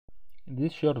In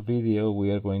this short video,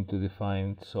 we are going to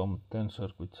define some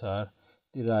tensors which are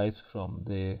derived from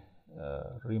the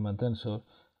Riemann tensor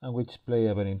and which play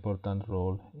a very important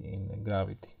role in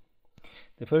gravity.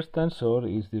 The first tensor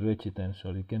is the Ricci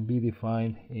tensor. It can be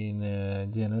defined in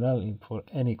general for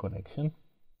any connection.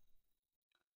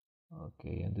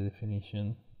 Okay, and the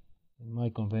definition in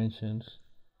my conventions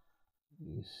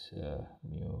is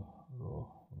mu,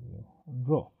 rho, and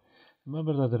rho.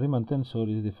 Remember that the Riemann tensor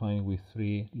is defined with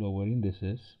three lower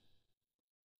indices.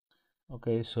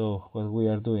 Okay, so what we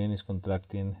are doing is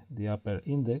contracting the upper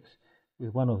index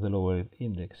with one of the lower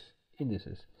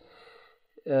indices.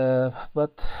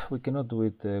 But we cannot do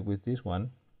it with this one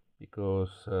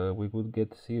because we would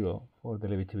get 0 for the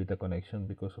Levi-Civita connection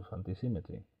because of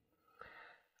antisymmetry.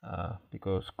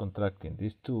 Because contracting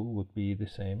these two would be the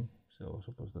same. So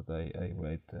suppose that I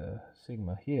write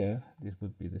sigma here. This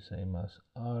would be the same as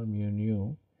r mu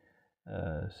nu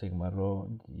sigma rho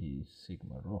g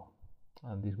sigma rho,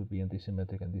 and this would be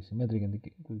antisymmetric and symmetric, and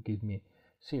it would give me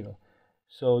 0.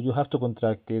 So you have to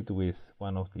contract it with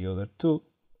one of the other two,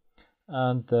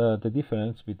 and the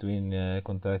difference between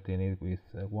contracting it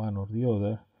with one or the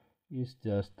other is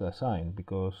just a sign,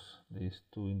 because these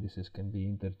two indices can be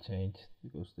interchanged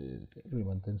because the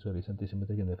Riemann tensor is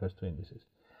antisymmetric in the first two indices.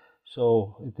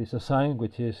 So it is a sign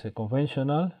which is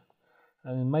conventional,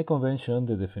 and in my convention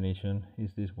the definition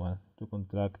is this one, to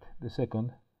contract the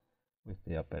second with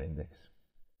the upper index.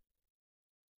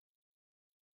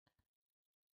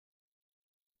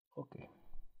 Okay.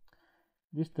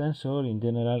 This tensor in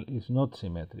general is not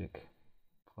symmetric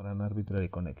for an arbitrary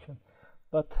connection,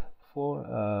 but for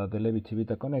the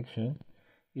Levi-Civita connection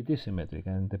it is symmetric,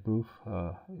 and the proof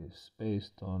is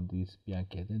based on this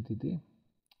Bianchi identity.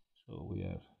 So we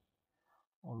are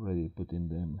already putting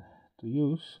them to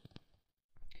use.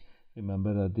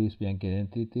 Remember that this Bianchi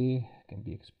identity can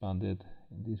be expanded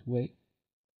in this way.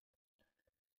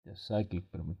 The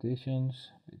cyclic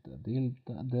permutations, beta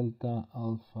delta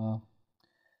alpha,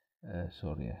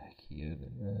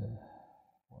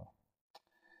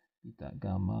 beta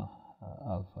gamma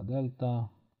alpha delta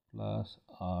plus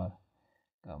r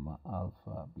gamma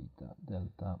alpha beta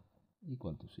delta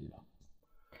equal to 0.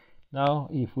 Now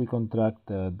if we contract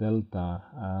delta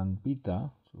and beta,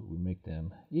 so we make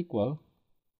them equal.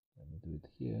 Let me do it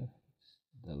here. It's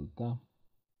delta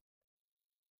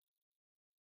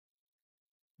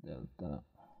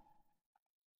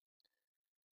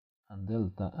and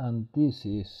delta, and this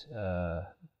is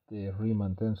the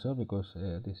Riemann tensor because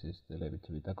this is the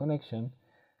Levi-Civita connection.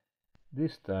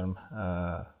 This term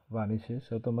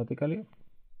vanishes automatically,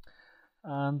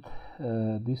 and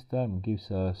this term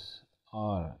gives us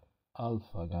r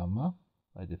alpha gamma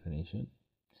by definition,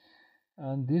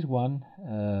 and this one,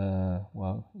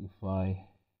 well, if I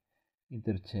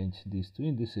interchange these two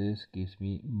indices, gives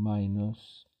me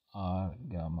minus r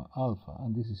gamma alpha,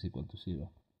 and this is equal to 0.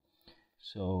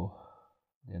 So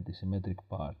the antisymmetric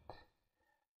part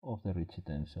of the Ricci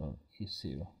tensor is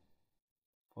 0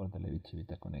 for the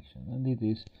Levi-Civita connection, and it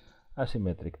is a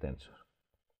symmetric tensor.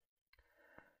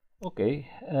 Okay,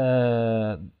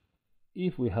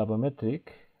 if we have a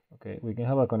metric, okay, we can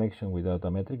have a connection without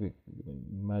a metric. We can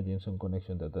imagine some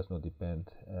connection that does not depend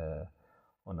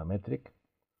on a metric.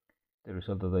 The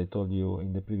result that I told you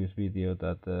in the previous video,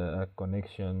 that a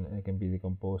connection can be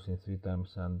decomposed in 3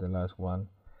 terms, and the last one,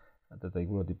 that I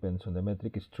wrote, depends on the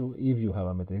metric, is true if you have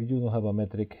a metric. If you don't have a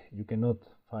metric, you cannot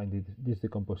find this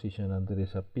decomposition, and there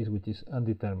is a piece which is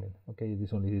undetermined. Okay, it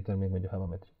is only determined when you have a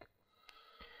metric.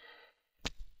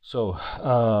 So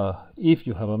if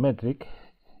you have a metric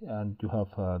and you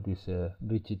have this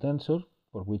Ricci tensor,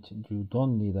 for which you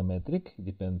don't need a metric, it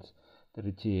depends.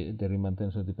 The Riemann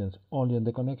tensor depends only on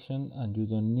the connection, and you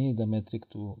don't need a metric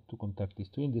to contract these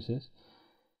two indices.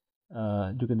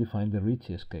 You can define the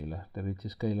Ricci scalar. The Ricci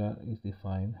scalar is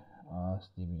defined as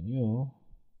d mu nu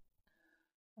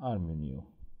r mu nu,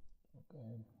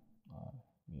 okay, r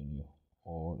mu nu,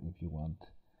 or if you want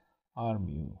r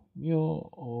mu mu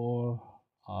or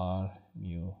r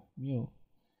mu mu,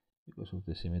 because of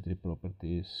the symmetry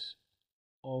properties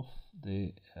of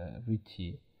the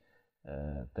Ricci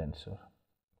tensor.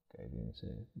 Okay, I didn't say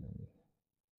it.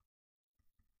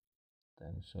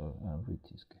 Tensor and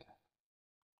Ricci scalar.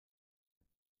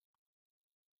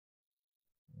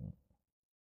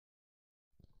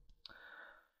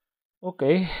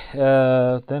 Okay,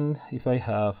 then if I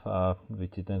have a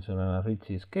Ricci tensor and a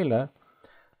Ricci scalar,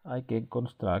 I can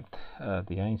construct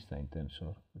the Einstein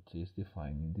tensor, which is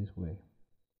defined in this way.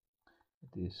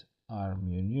 It is r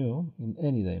mu nu in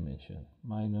any dimension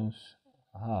minus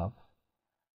half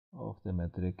of the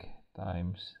metric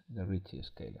times the Ricci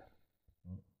scalar.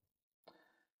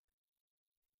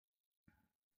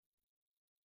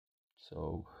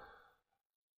 So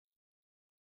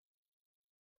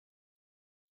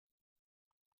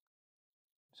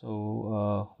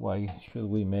why should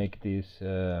we make this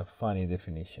funny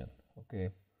definition? Okay,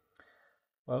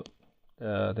 well,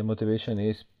 the motivation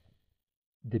is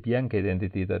the Bianchi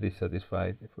identity that is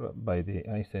satisfied by the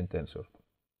Einstein tensor.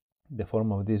 The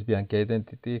form of this Bianchi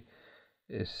identity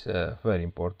is very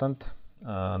important,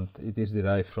 and it is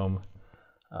derived from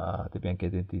the Bianchi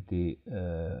identity,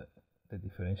 the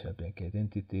differential Bianchi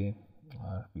identity,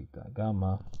 r beta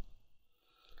gamma,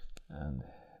 and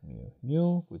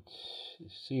mu, which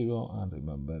is 0. And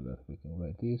remember that we can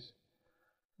write this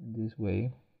in this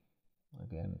way,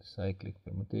 again cyclic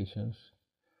permutations,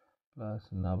 plus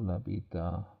nabla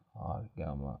beta r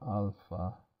gamma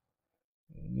alpha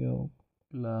mu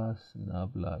plus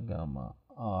nabla gamma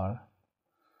r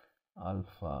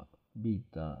alpha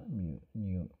beta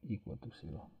mu equal to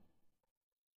 0.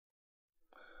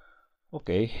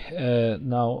 Okay,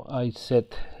 now I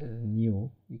set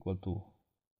nu equal to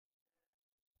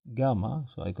gamma,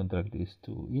 so I contract these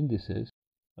two indices.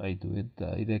 I do it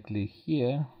directly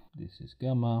here. This is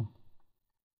gamma,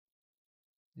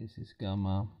 this is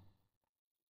gamma,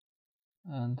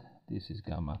 and this is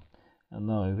gamma. And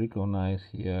now I recognize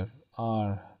here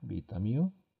r beta mu,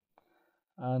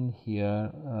 and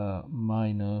here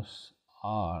minus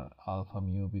r alpha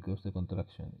mu, because the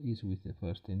contraction is with the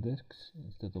first index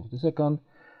instead of the second,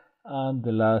 and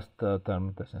the last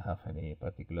term doesn't have any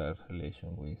particular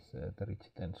relation with the Ricci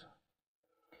tensor.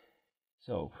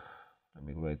 So let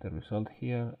me write the result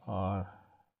here: r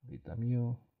beta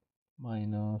mu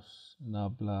minus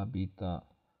nabla beta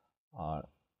r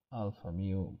alpha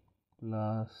mu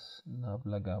plus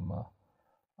nabla gamma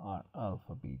r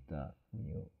alpha beta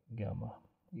mu gamma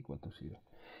equal to 0.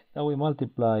 Now we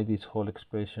multiply this whole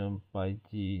expression by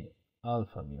g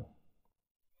alpha mu.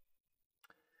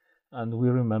 And we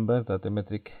remember that the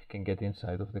metric can get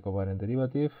inside of the covariant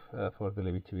derivative for the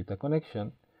Levi-Civita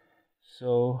connection.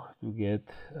 So you get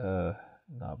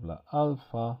nabla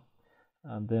alpha,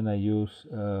 and then I use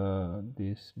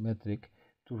this metric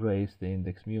to raise the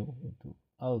index mu into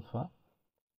alpha,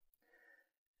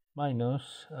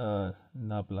 minus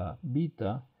nabla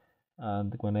beta,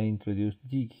 and when I introduce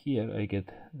g here, I get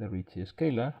the Ricci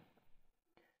scalar,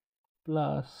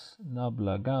 plus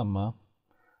nabla gamma,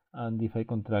 and if I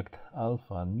contract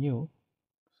alpha and mu,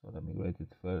 so let me write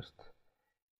it first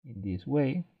in this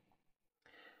way.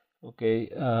 Okay,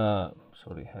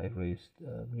 sorry, I raised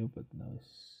mu, but now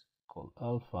it's called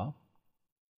alpha.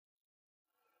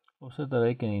 Also that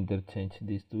I can interchange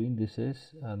these two indices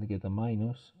and get a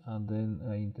minus, and then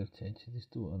I interchange these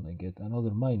two and I get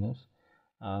another minus,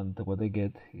 and what I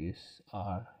get is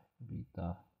r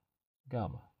beta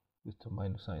gamma with two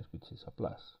minus signs, which is a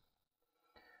plus.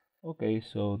 Okay,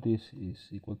 so this is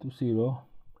equal to 0,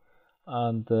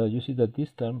 and you see that this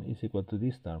term is equal to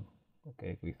this term,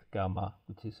 okay, with gamma,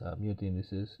 which is a mute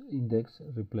index,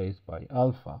 replaced by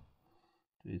alpha.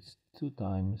 So it's 2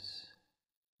 times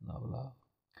nabla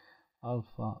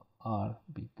alpha r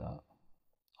beta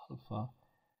alpha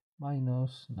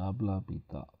minus nabla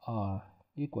beta r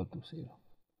equal to 0.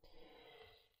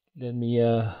 Let me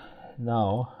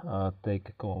now take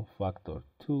a common factor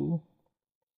 2.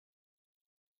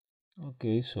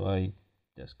 Okay, so I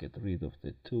just get rid of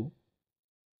the 2.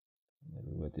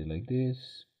 Maybe write it like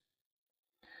this.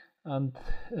 And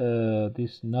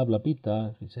this nabla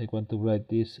beta, which I want to write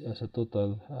this as a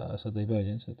total, as a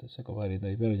divergence, as a covariant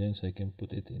divergence, I can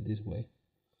put it in this way: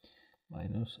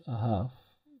 minus a half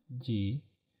g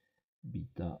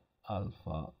beta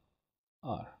alpha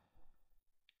r,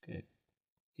 okay,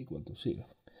 equal to 0.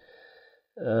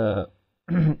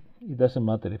 It doesn't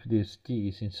matter if this g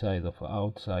is inside or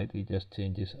outside, it just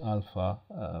changes alpha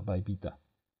by beta.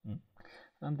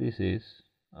 And this is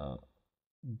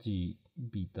g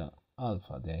beta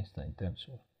alpha, the Einstein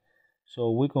tensor.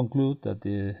 So we conclude that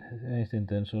the Einstein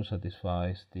tensor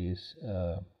satisfies this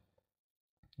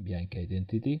Bianchi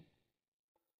identity,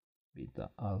 beta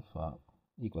alpha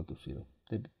equal to 0.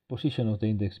 The position of the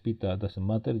index beta doesn't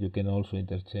matter. You can also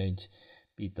interchange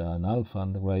beta and alpha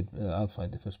and write alpha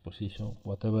in the first position,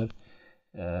 whatever.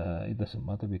 It doesn't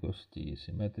matter because G is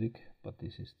symmetric, but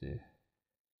this is the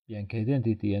Bianchi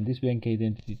identity, and this Bianchi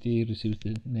identity receives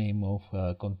the name of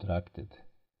contracted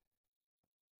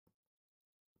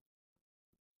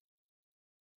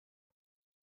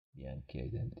Bianchi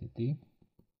identity,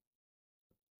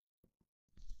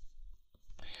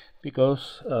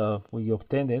 because we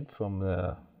obtained it from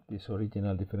this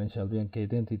original differential Bianchi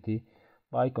identity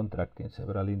by contracting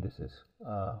several indices.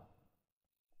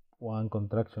 One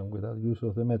contraction without use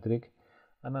of the metric,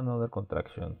 and another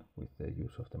contraction with the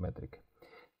use of the metric.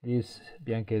 This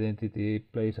Bianchi identity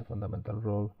plays a fundamental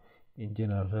role in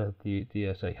general relativity,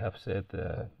 as I have said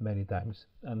many times,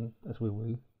 and as we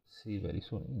will see very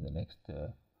soon in the next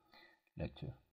lecture.